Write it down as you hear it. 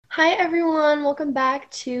Hi, everyone. Welcome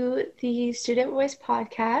back to the Student Voice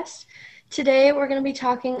podcast. Today, we're going to be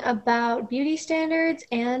talking about beauty standards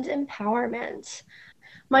and empowerment.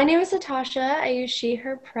 My name is Natasha. I use she,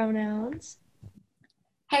 her pronouns.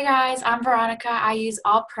 Hey guys, I'm Veronica. I use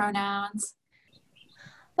all pronouns.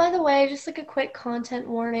 By the way, just like a quick content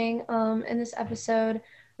warning, in this episode,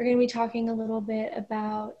 we're going to be talking a little bit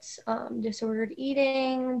about disordered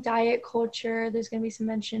eating, diet culture. There's going to be some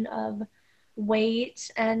mention of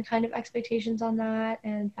weight and kind of expectations on that,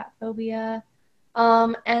 and fat phobia.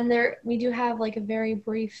 And there we do have like a very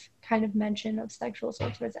brief kind of mention of sexual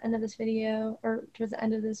assault towards the end of this video or towards the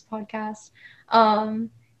end of this podcast. Um,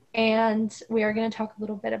 and we are going to talk a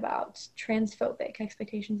little bit about transphobic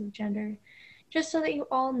expectations of gender, just so that you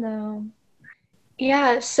all know.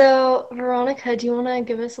 Yeah, so Veronica, do you want to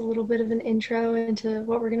give us a little bit of an intro into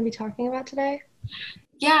what we're going to be talking about today?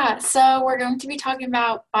 Yeah, so we're going to be talking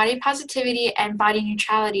about body positivity and body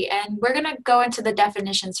neutrality, and we're going to go into the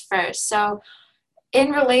definitions first. So,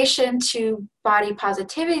 in relation to body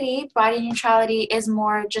positivity, body neutrality is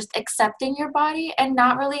more just accepting your body and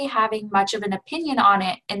not really having much of an opinion on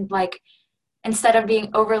it. And like, instead of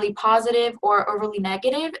being overly positive or overly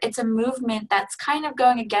negative, it's a movement that's kind of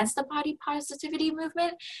going against the body positivity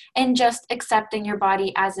movement and just accepting your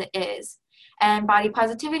body as it is. And body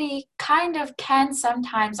positivity kind of can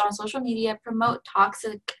sometimes on social media promote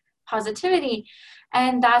toxic positivity.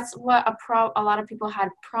 And that's what a lot of people had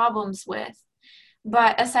problems with.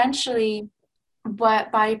 But essentially,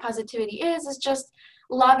 what body positivity is just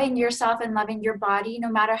loving yourself and loving your body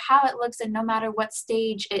no matter how it looks and no matter what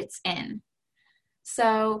stage it's in.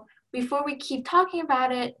 So, before we keep talking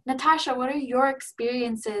about it, Natasha, what are your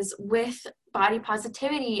experiences with body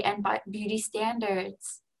positivity and beauty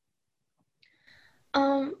standards?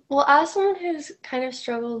 Well, as someone who's kind of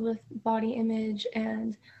struggled with body image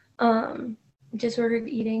and um, disordered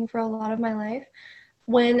eating for a lot of my life,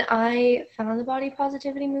 when I found the body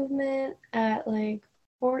positivity movement at like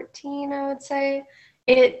 14, I would say,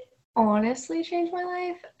 it honestly changed my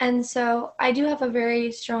life. And so I do have a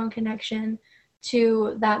very strong connection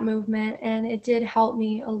to that movement, and it did help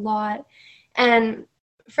me a lot. And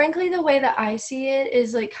frankly, the way that I see it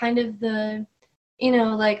is like kind of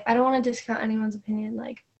like I don't want to discount anyone's opinion.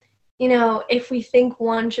 Like, if we think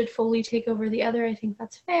one should fully take over the other, I think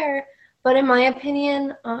that's fair. But in my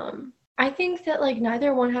opinion, I think that like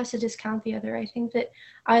neither one has to discount the other. I think that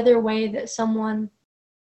either way that someone,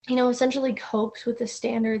 essentially copes with the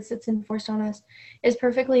standards that's enforced on us is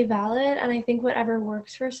perfectly valid. And I think whatever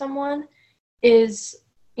works for someone is,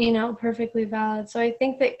 perfectly valid. So I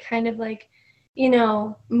think that kind of like,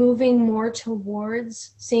 moving more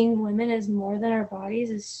towards seeing women as more than our bodies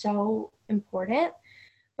is so important.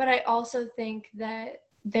 But I also think that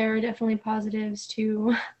there are definitely positives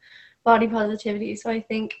to body positivity. So I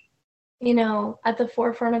think, at the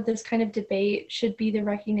forefront of this kind of debate should be the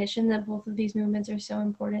recognition that both of these movements are so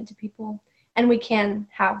important to people and we can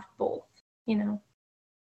have both, you know.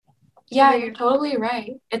 What Yeah, about you're your totally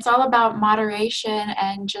right. It's all about moderation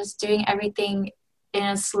and just doing everything in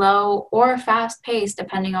a slow or fast pace,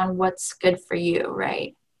 depending on what's good for you,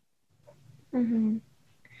 right? mm-hmm.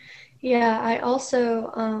 Yeah, I also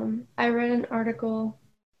I read an article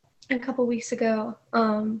a couple weeks ago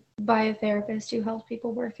by a therapist who helps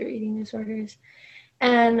people work through eating disorders.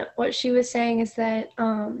 And what she was saying is that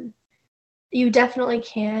you definitely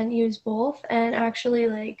can use both. And actually,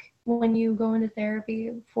 like when you go into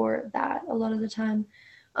therapy for that, a lot of the time,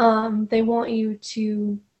 they want you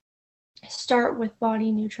to start with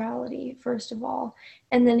body neutrality first of all,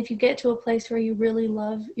 and then if you get to a place where you really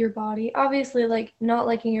love your body, obviously like not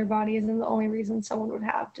liking your body isn't the only reason someone would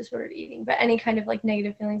have disordered eating, but any kind of like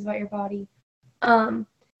negative feelings about your body, um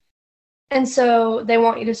and so they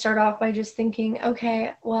want you to start off by just thinking,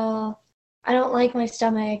 okay, well, I don't like my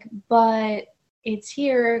stomach, but it's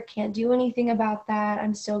here, can't do anything about that.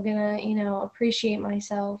 I'm still gonna, appreciate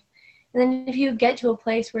myself. And then if you get to a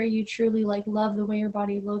place where you truly like love the way your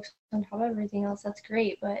body looks on top of everything else, that's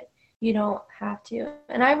great, but you don't have to.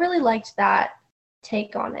 And I really liked that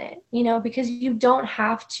take on it, because you don't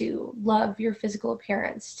have to love your physical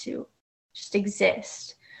appearance to just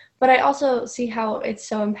exist. But I also see how it's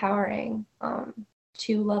so empowering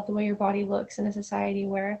to love the way your body looks in a society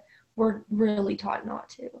where we're really taught not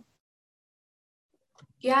to.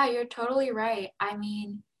 Yeah, you're totally right. I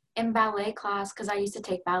mean, in ballet class, because I used to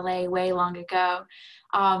take ballet way long ago,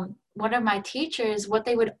 one of my teachers, what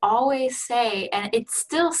they would always say, and it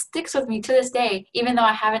still sticks with me to this day, even though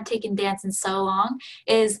I haven't taken dance in so long,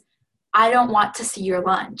 is I don't want to see your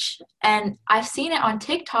lunch. And I've seen it on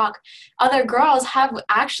TikTok. Other girls have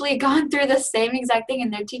actually gone through the same exact thing,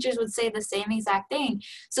 and their teachers would say the same exact thing.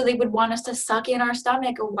 So they would want us to suck in our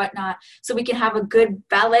stomach or whatnot so we can have a good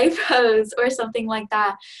ballet pose or something like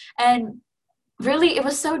that. And really, it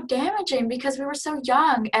was so damaging because we were so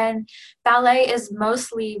young, and ballet is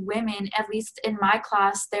mostly women. At least in my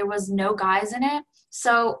class there was no guys in it,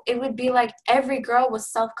 so it would be like every girl was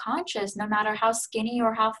self-conscious no matter how skinny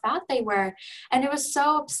or how fat they were. And it was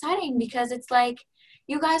so upsetting because it's like,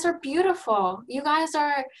 you guys are beautiful, you guys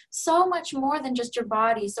are so much more than just your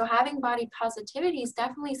body. So having body positivity is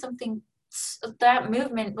definitely something, that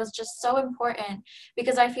movement was just so important,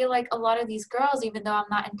 because I feel like a lot of these girls, even though I'm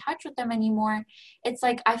not in touch with them anymore, it's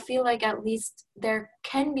like I feel like at least they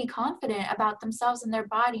can be confident about themselves and their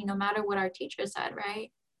body no matter what our teacher said, right?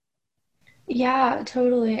 Yeah,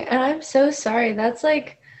 totally. And I'm so sorry. That's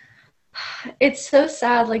like, it's so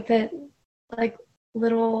sad, like that, like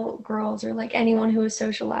little girls or like anyone who was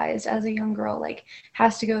socialized as a young girl, like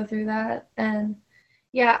has to go through that. And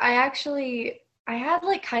yeah, I had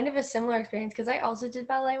like kind of a similar experience because I also did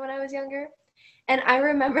ballet when I was younger. And I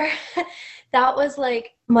remember that was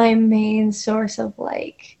like my main source of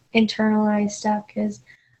like internalized stuff because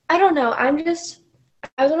I don't know, I was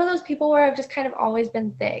one of those people where I've just kind of always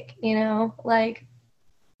been thick, you know? Like,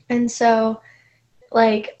 and so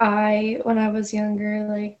like when I was younger,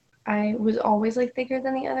 like I was always like thicker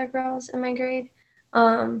than the other girls in my grade.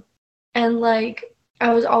 Um and like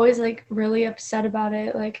I was always like really upset about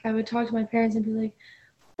it. Like I would talk to my parents and be like,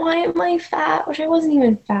 why am I fat? Which I wasn't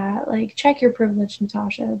even fat. Like, check your privilege,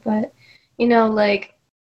 Natasha. But, like,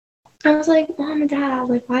 I was like, Mom and Dad,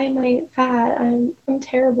 like, why am I fat? I'm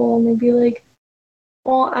terrible. And they'd be like,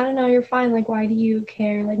 well, I don't know, you're fine. Like, why do you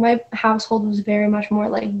care? Like, my household was very much more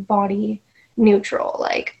like body neutral.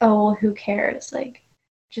 Like, oh, who cares? Like,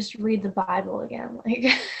 just read the Bible again.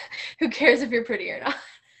 Like, who cares if you're pretty or not?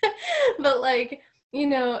 But, like,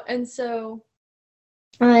 and so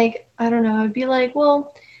like, I don't know, I'd be like,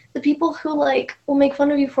 well, the people who like will make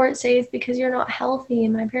fun of you for it say it's because you're not healthy.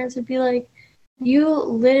 And my parents would be like, you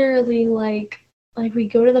literally like we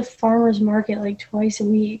go to the farmer's market like twice a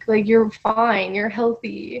week. Like you're fine, you're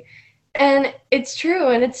healthy. And it's true.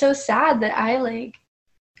 And it's so sad that I like,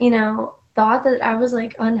 thought that I was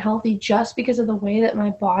like unhealthy just because of the way that my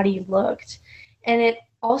body looked. And it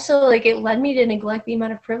also like it led me to neglect the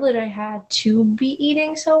amount of privilege I had to be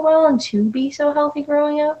eating so well and to be so healthy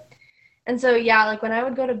growing up. And so yeah, like when I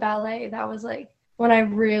would go to ballet, that was like when I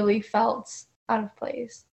really felt out of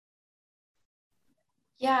place.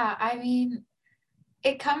 Yeah, I mean,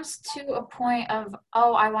 it comes to a point of,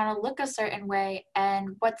 oh, I want to look a certain way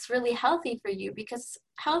and what's really healthy for you, because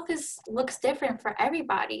health is looks different for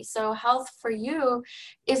everybody. So health for you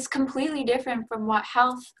is completely different from what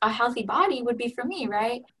health a healthy body would be for me,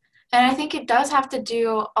 right? And I think it does have to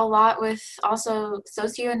do a lot with also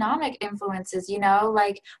socioeconomic influences,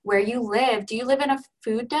 like where you live. Do you live in a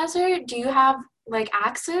food desert? Do you have like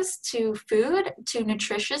access to food, to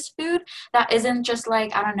nutritious food that isn't just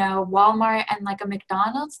like, I don't know, Walmart and like a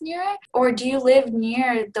McDonald's near it? Or do you live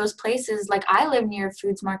near those places? Like I live near a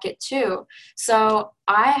foods market too. So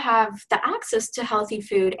I have the access to healthy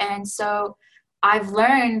food. And so I've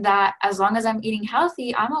learned that as long as I'm eating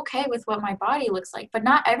healthy, I'm okay with what my body looks like. But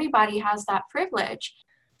not everybody has that privilege.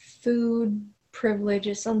 Food privilege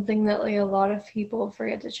is something that like a lot of people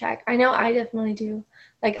forget to check. I know I definitely do.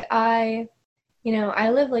 Like I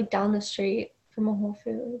live like down the street from a Whole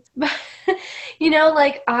Foods. But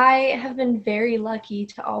like I have been very lucky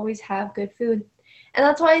to always have good food. And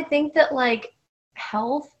that's why I think that like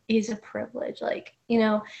health is a privilege. Like,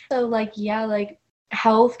 so like yeah, like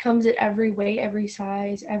health comes at every weight, every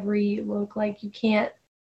size, every look. Like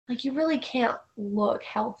you really can't look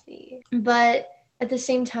healthy. But at the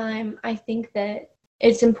same time, I think that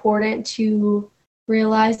it's important to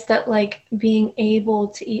realize that like being able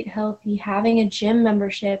to eat healthy, having a gym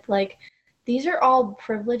membership, like these are all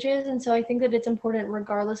privileges. And so I think that it's important,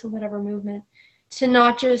 regardless of whatever movement, to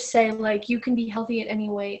not just say like you can be healthy at any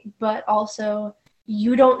weight, but also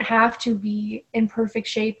you don't have to be in perfect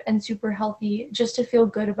shape and super healthy just to feel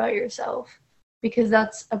good about yourself, because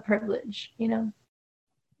that's a privilege. No,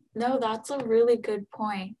 that's a really good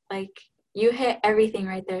point. Like, you hit everything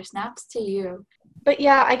right there. Snaps to you. But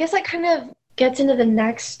yeah, I guess that kind of gets into the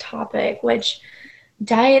next topic, which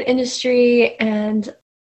diet industry and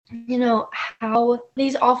how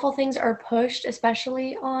these awful things are pushed,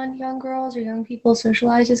 especially on young girls or young people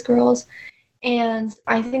socialized as girls. And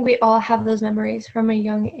I think we all have those memories from a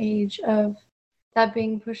young age of that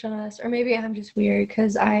being pushed on us. Or maybe I'm just weird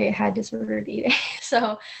because I had disordered eating.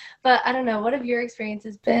 So, but I don't know. What have your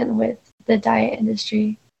experiences been with the diet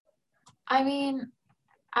industry? I mean,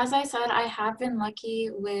 as I said, I have been lucky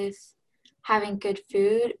with having good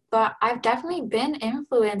food, but I've definitely been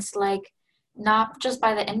influenced, like, not just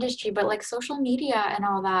by the industry, but like social media and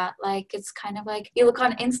all that. Like, it's kind of like you look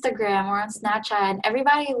on Instagram or on Snapchat and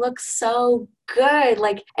everybody looks so good.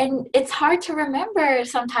 Like, and it's hard to remember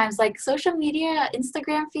sometimes, like, social media,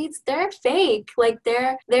 Instagram feeds, they're fake. Like,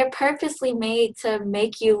 they're purposely made to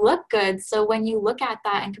make you look good. So when you look at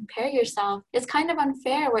that and compare yourself, it's kind of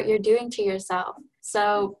unfair what you're doing to yourself.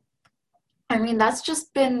 So I mean, that's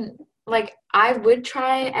just been like I would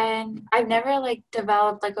try, and I've never like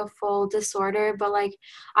developed like a full disorder, but like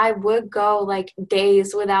I would go like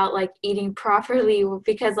days without like eating properly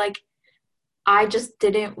because like I just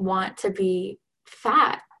didn't want to be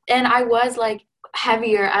fat. And I was like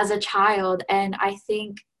heavier as a child, and I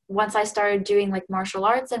think once I started doing like martial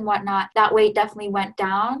arts and whatnot, that weight definitely went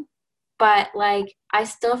down. But like I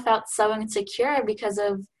still felt so insecure because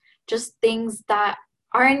of just things that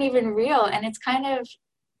aren't even real. And it's kind of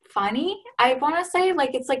funny, I want to say.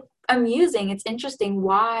 Like, it's like amusing, it's interesting.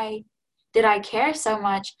 Why did I care so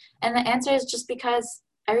much? And the answer is just because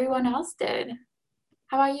everyone else did.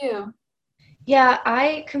 How about you? Yeah,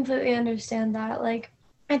 I completely understand that. Like,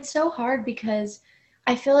 it's so hard because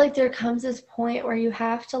I feel like there comes this point where you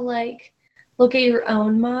have to like look at your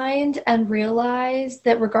own mind and realize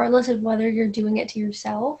that regardless of whether you're doing it to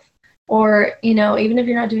yourself or, even if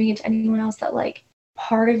you're not doing it to anyone else, that like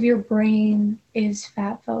part of your brain is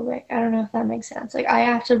fat phobic. I don't know if that makes sense. Like, I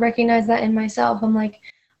have to recognize that in myself. I'm like,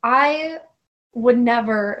 I would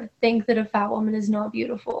never think that a fat woman is not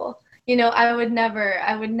beautiful. I would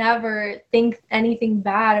never think anything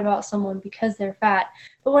bad about someone because they're fat.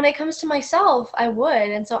 But when it comes to myself, I would.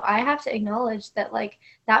 And so I have to acknowledge that, like,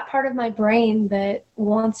 that part of my brain that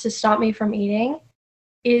wants to stop me from eating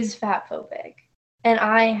is fat phobic. And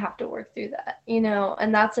I have to work through that,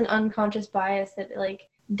 and that's an unconscious bias that, like,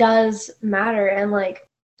 does matter. And, like,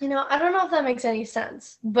 I don't know if that makes any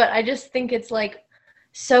sense, but I just think it's, like,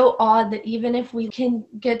 so odd that even if we can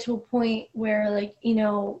get to a point where, like,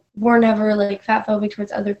 we're never like fat phobic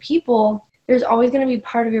towards other people, there's always going to be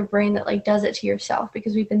part of your brain that like does it to yourself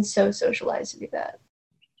because we've been so socialized to do that.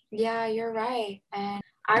 Yeah, you're right. And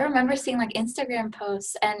I remember seeing like Instagram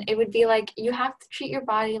posts, and it would be like, you have to treat your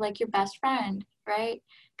body like your best friend, right?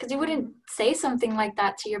 Because you wouldn't say something like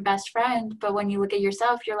that to your best friend, but when you look at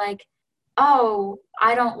yourself, you're like, oh,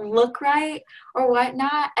 I don't look right or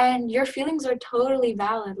whatnot. And your feelings are totally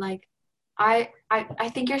valid. Like, I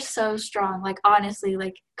think you're so strong, like, honestly,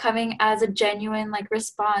 like, coming as a genuine like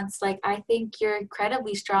response. Like, I think you're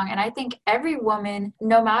incredibly strong, and I think every woman,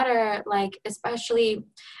 no matter, like, especially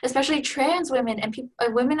trans women and people,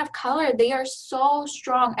 women of color, they are so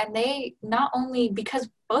strong. And they, not only because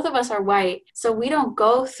both of us are white, so we don't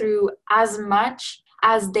go through as much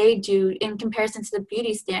as they do in comparison to the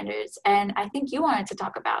beauty standards. And I think you wanted to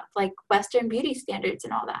talk about like Western beauty standards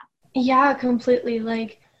and all that. Yeah, completely.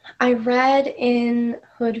 Like, I read in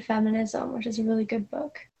Hood Feminism, which is a really good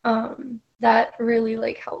book, that really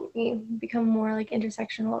like helped me become more like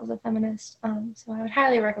intersectional as a feminist. So I would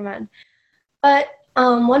highly recommend. But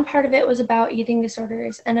one part of it was about eating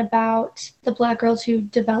disorders and about the Black girls who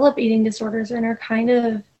develop eating disorders and are kind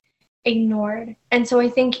of ignored. And so I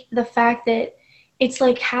think the fact that it's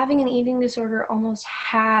like having an eating disorder almost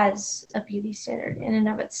has a beauty standard in and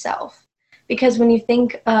of itself. Because when you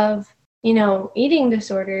think of, eating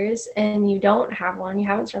disorders and you don't have one, you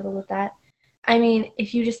haven't struggled with that. I mean,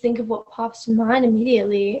 if you just think of what pops to mind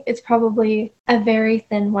immediately, it's probably a very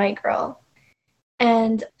thin white girl.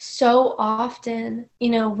 And so often,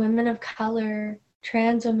 women of color,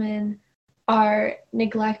 trans women are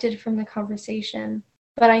neglected from the conversation.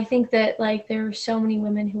 But I think that like there are so many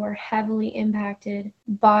women who are heavily impacted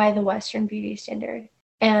by the Western beauty standard.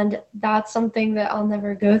 And that's something that I'll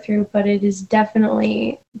never go through, but it is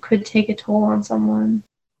definitely could take a toll on someone.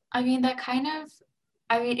 I mean,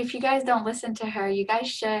 if you guys don't listen to her, you guys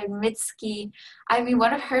should. Mitski, I mean,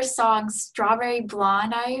 one of her songs, Strawberry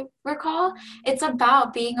Blonde, I recall, it's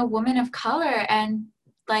about being a woman of color and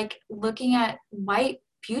like looking at white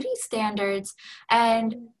beauty standards.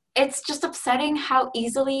 And it's just upsetting how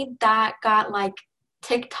easily that got like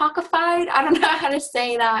TikTokified. I don't know how to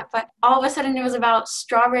say that, but all of a sudden it was about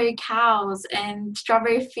strawberry cows and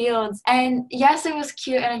strawberry fields. And yes, it was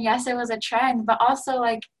cute, and yes, it was a trend, but also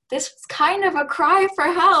like this was kind of a cry for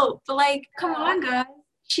help. Like, come on, guys.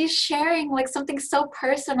 she's sharing like something so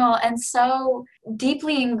personal and so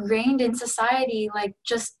deeply ingrained in society, like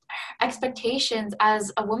just expectations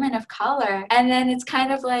as a woman of color. And then it's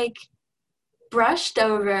kind of like brushed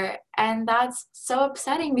over. And that's so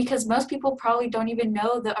upsetting because most people probably don't even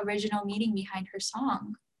know the original meaning behind her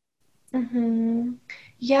song. Mm-hmm.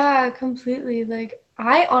 Yeah, completely. Like,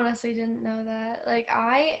 I honestly didn't know that. Like,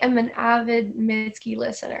 I am an avid Mitski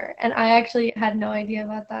listener, and I actually had no idea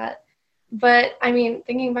about that. But I mean,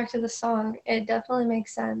 thinking back to the song, it definitely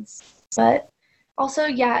makes sense. But also,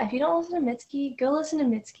 yeah, if you don't listen to Mitski, go listen to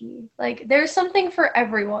Mitski. Like, there's something for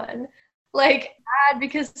everyone. Like, mad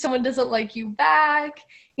because someone doesn't like you back.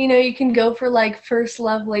 You know, you can go for like First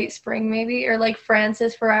Love Late Spring, maybe, or like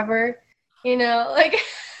Francis Forever. You know, like.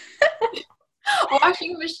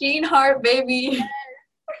 Washing machine heart, baby.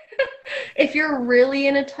 If you're really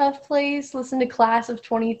in a tough place, listen to Class of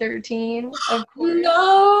 2013, of course.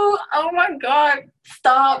 No, oh my god.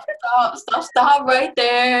 Stop right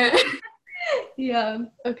there. Yeah,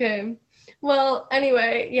 okay. Well,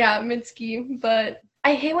 anyway, yeah, Mitski, but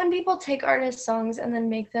I hate when people take artist songs and then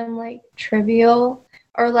make them like trivial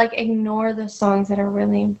or like ignore the songs that are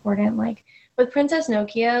really important. Like with Princess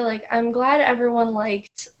Nokia, like I'm glad everyone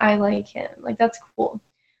liked I Like Him. Like that's cool.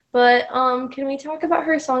 But can we talk about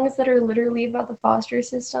her songs that are literally about the foster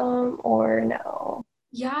system or no?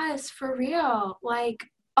 Yes, for real. Like,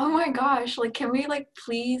 oh my gosh, like can we like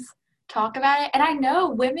please talk about it? And I know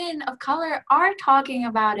women of color are talking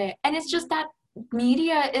about it. And it's just that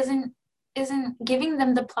media isn't giving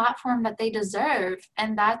them the platform that they deserve.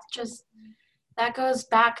 And that goes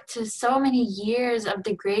back to so many years of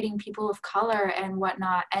degrading people of color and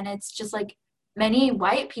whatnot. And it's just like many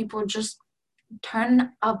white people just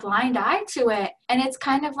turn a blind eye to it. And it's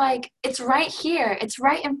kind of like, it's right here, it's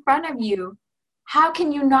right in front of you. How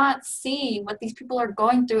can you not see what these people are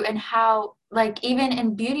going through and how, like, even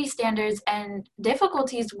in beauty standards and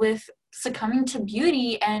difficulties with succumbing to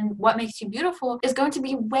beauty and what makes you beautiful is going to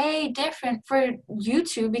be way different for you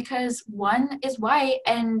two because one is white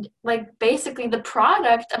and like basically the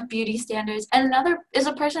product of beauty standards and another is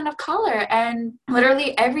a person of color and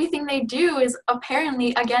literally everything they do is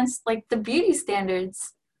apparently against like the beauty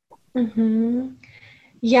standards. Mm-hmm.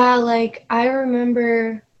 Yeah, like I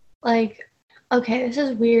remember like okay, this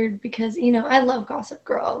is weird because I love Gossip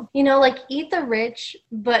Girl. Like Eat the Rich,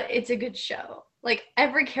 but it's a good show. Like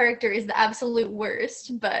every character is the absolute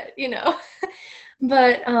worst, but.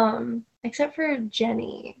 But except for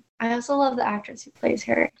Jenny. I also love the actress who plays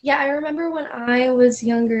her. Yeah, I remember when I was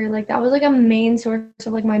younger, like that was like a main source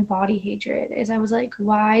of like my body hatred is I was like,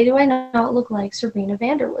 why do I not look like Serena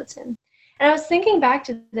van der Woodsen? And I was thinking back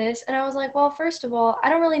to this and I was like, well, first of all, I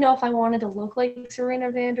don't really know if I wanted to look like Serena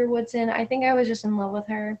van der Woodsen. I think I was just in love with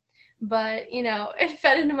her. But, it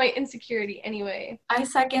fed into my insecurity anyway. I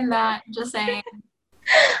second that, just saying.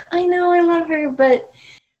 I know I love her, but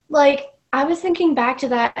like I was thinking back to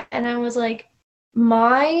that and I was like,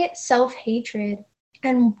 my self-hatred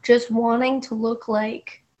and just wanting to look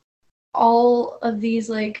like all of these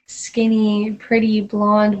like skinny, pretty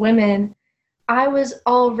blonde women, I was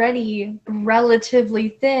already relatively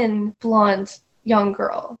thin, blonde young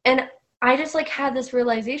girl. And I just like had this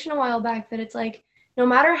realization a while back that it's like no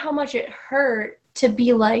matter how much it hurt to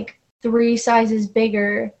be like 3 sizes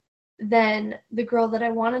bigger than the girl that I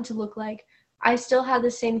wanted to look like, I still had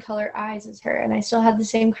the same color eyes as her and I still had the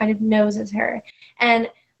same kind of nose as her. And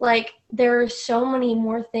like there are so many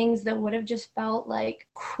more things that would have just felt like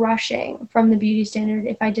crushing from the beauty standard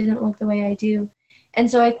if I didn't look the way I do. And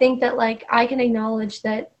so I think that like I can acknowledge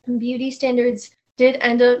that beauty standards did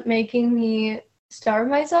end up making me starve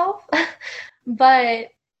myself. But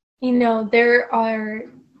there are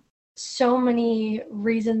so many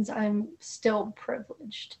reasons I'm still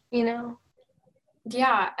privileged.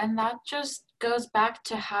 Yeah, and that just goes back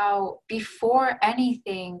to how before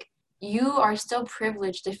anything, you are still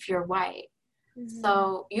privileged if you're white. Mm-hmm.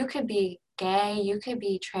 So you could be gay, you could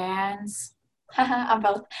be trans, I'm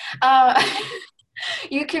both. Uh,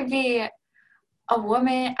 you could be a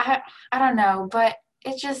woman. I don't know, but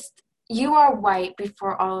it's just you are white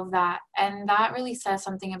before all of that, and that really says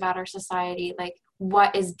something about our society, like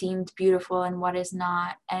what is deemed beautiful and what is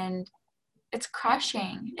not, and it's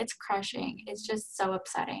crushing. It's crushing. It's just so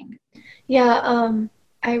upsetting. Yeah,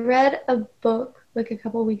 I read a book like a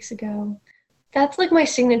couple weeks ago. That's like my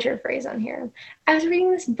signature phrase on here. I was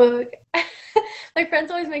reading this book. My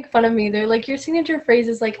friends always make fun of me. They're like, your signature phrase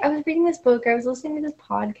is like, I was reading this book, I was listening to this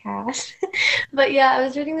podcast. But yeah, I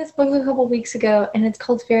was reading this book a couple weeks ago, and it's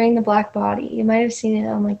called Fearing the Black Body. You might have seen it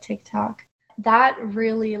on like TikTok. That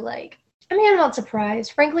really like I mean, I'm not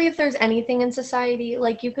surprised. Frankly, if there's anything in society,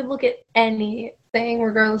 like you could look at anything,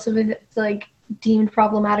 regardless of if it's like deemed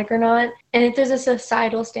problematic or not. And if there's a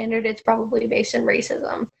societal standard, it's probably based in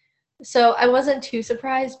racism. So I wasn't too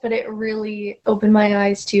surprised, but it really opened my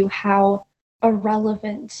eyes to how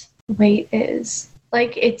irrelevant weight is.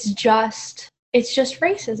 Like it's just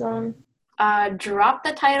racism. Drop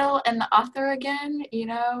the title and the author again,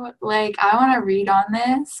 like I want to read on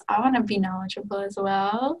this. I want to be knowledgeable as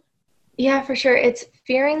well. Yeah, for sure. It's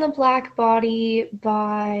Fearing the Black Body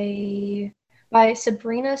by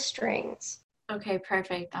Sabrina Strings. Okay,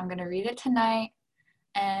 perfect. I'm gonna read it tonight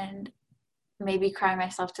and maybe cry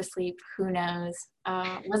myself to sleep. Who knows?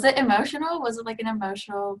 Was it emotional? Was it like an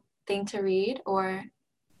emotional thing to read, or?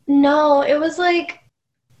 No, it was like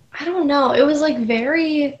I don't know. It was like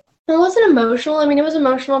it wasn't emotional. I mean, it was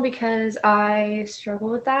emotional because I struggle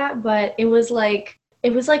with that, but it was like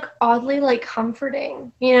oddly like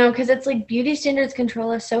comforting, because it's like beauty standards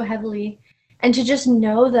control us so heavily, and to just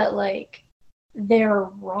know that like they're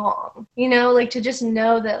wrong, like to just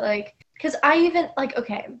know that like because I even like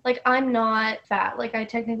okay, like I'm not fat, like I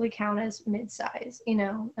technically count as mid-size, and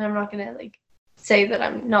I'm not gonna like say that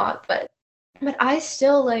I'm not, but I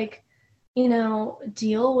still like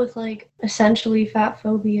deal with like essentially fat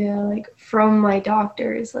phobia like from my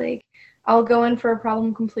doctors. Like I'll go in for a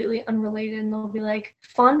problem completely unrelated and they'll be like,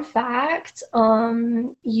 fun fact,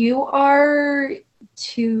 you are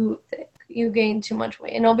too thick. You gained too much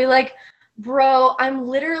weight. And I'll be like, bro, I'm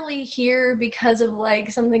literally here because of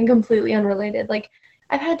like something completely unrelated. Like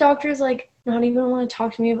I've had doctors like not even want to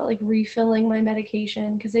talk to me about like refilling my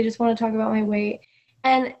medication because they just want to talk about my weight.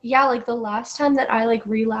 And yeah, like the last time that I like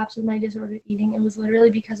relapsed with my disordered eating, it was literally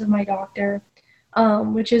because of my doctor,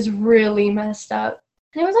 which is really messed up.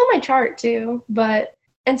 And it was on my chart too,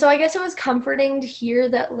 and so I guess it was comforting to hear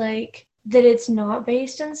that like that it's not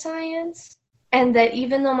based in science, and that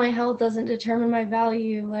even though my health doesn't determine my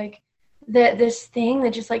value, like that this thing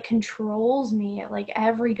that just like controls me at like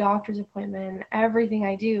every doctor's appointment and everything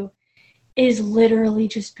I do is literally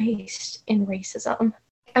just based in racism.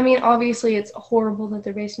 I mean, obviously, it's horrible that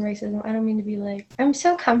they're based in racism. I don't mean to be like, I'm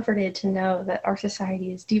so comforted to know that our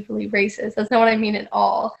society is deeply racist. That's not what I mean at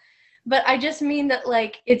all. But I just mean that,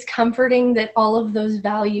 like, it's comforting that all of those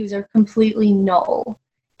values are completely null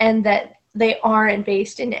and that they aren't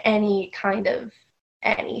based in any kind of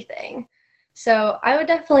anything. So I would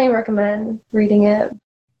definitely recommend reading it.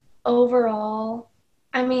 Overall,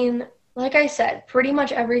 I mean, like I said, pretty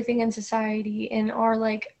much everything in society, in our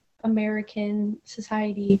like American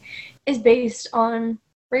society, is based on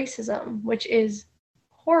racism, which is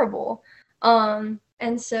horrible.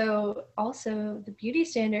 And so also the beauty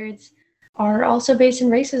standards are also based in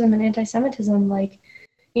racism and anti-Semitism. Like,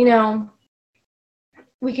 you know,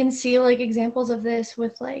 we can see like examples of this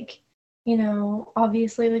with like,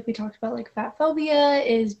 obviously like we talked about like fat phobia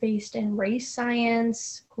is based in race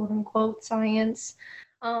science, quote unquote science.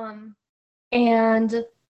 Um, and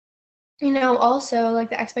also like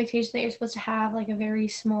the expectation that you're supposed to have like a very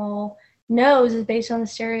small nose is based on the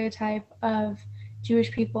stereotype of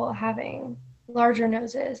Jewish people having larger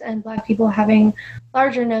noses and Black people having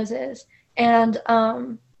larger noses. And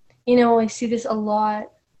I see this a lot.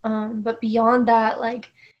 But beyond that, like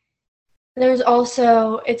there's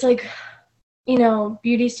also it's like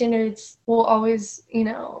beauty standards will always,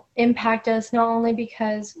 impact us not only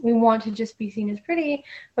because we want to just be seen as pretty,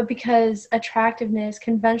 but because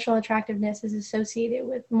conventional attractiveness is associated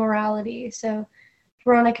with morality. So,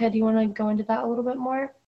 Veronica, do you want to go into that a little bit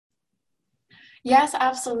more? Yes,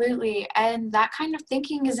 absolutely. And that kind of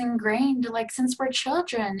thinking is ingrained like since we're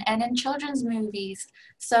children and in children's movies.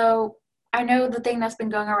 So I know the thing that's been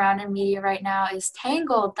going around in media right now is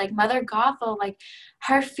Tangled, like Mother Gothel, like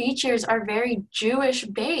her features are very Jewish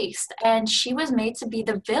based and she was made to be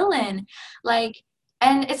the villain. Like,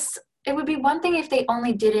 and it would be one thing if they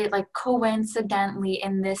only did it like coincidentally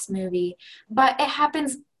in this movie, but it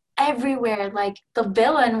happens everywhere. Like the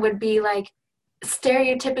villain would be like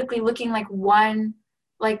stereotypically looking like one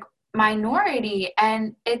like minority,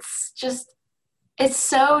 and it's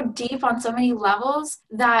so deep on so many levels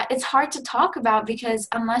that it's hard to talk about because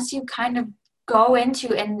unless you kind of go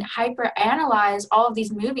into and hyper analyze all of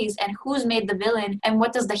these movies and who's made the villain and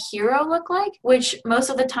what does the hero look like, which most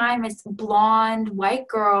of the time it's blonde white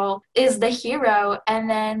girl is the hero, and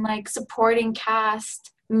then like supporting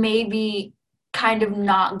cast maybe kind of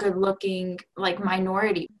not good looking like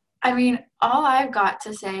minority. I mean, all I've got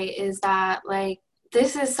to say is that, like,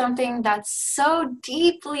 this is something that's so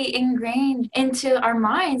deeply ingrained into our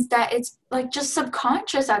minds that it's like just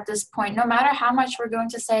subconscious at this point. No matter how much we're going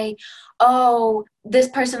to say, oh, this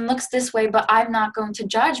person looks this way, but I'm not going to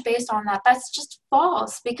judge based on that. That's just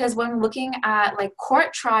false, because when looking at like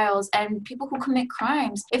court trials and people who commit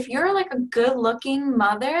crimes, if you're like a good looking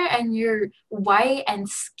mother and you're white and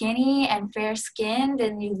skinny and fair skinned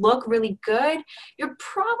and you look really good, you're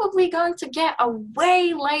probably going to get a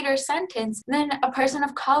way lighter sentence than a person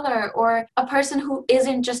of color or a person who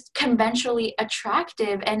isn't just conventionally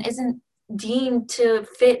attractive and isn't deemed to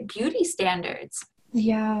fit beauty standards.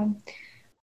 Yeah.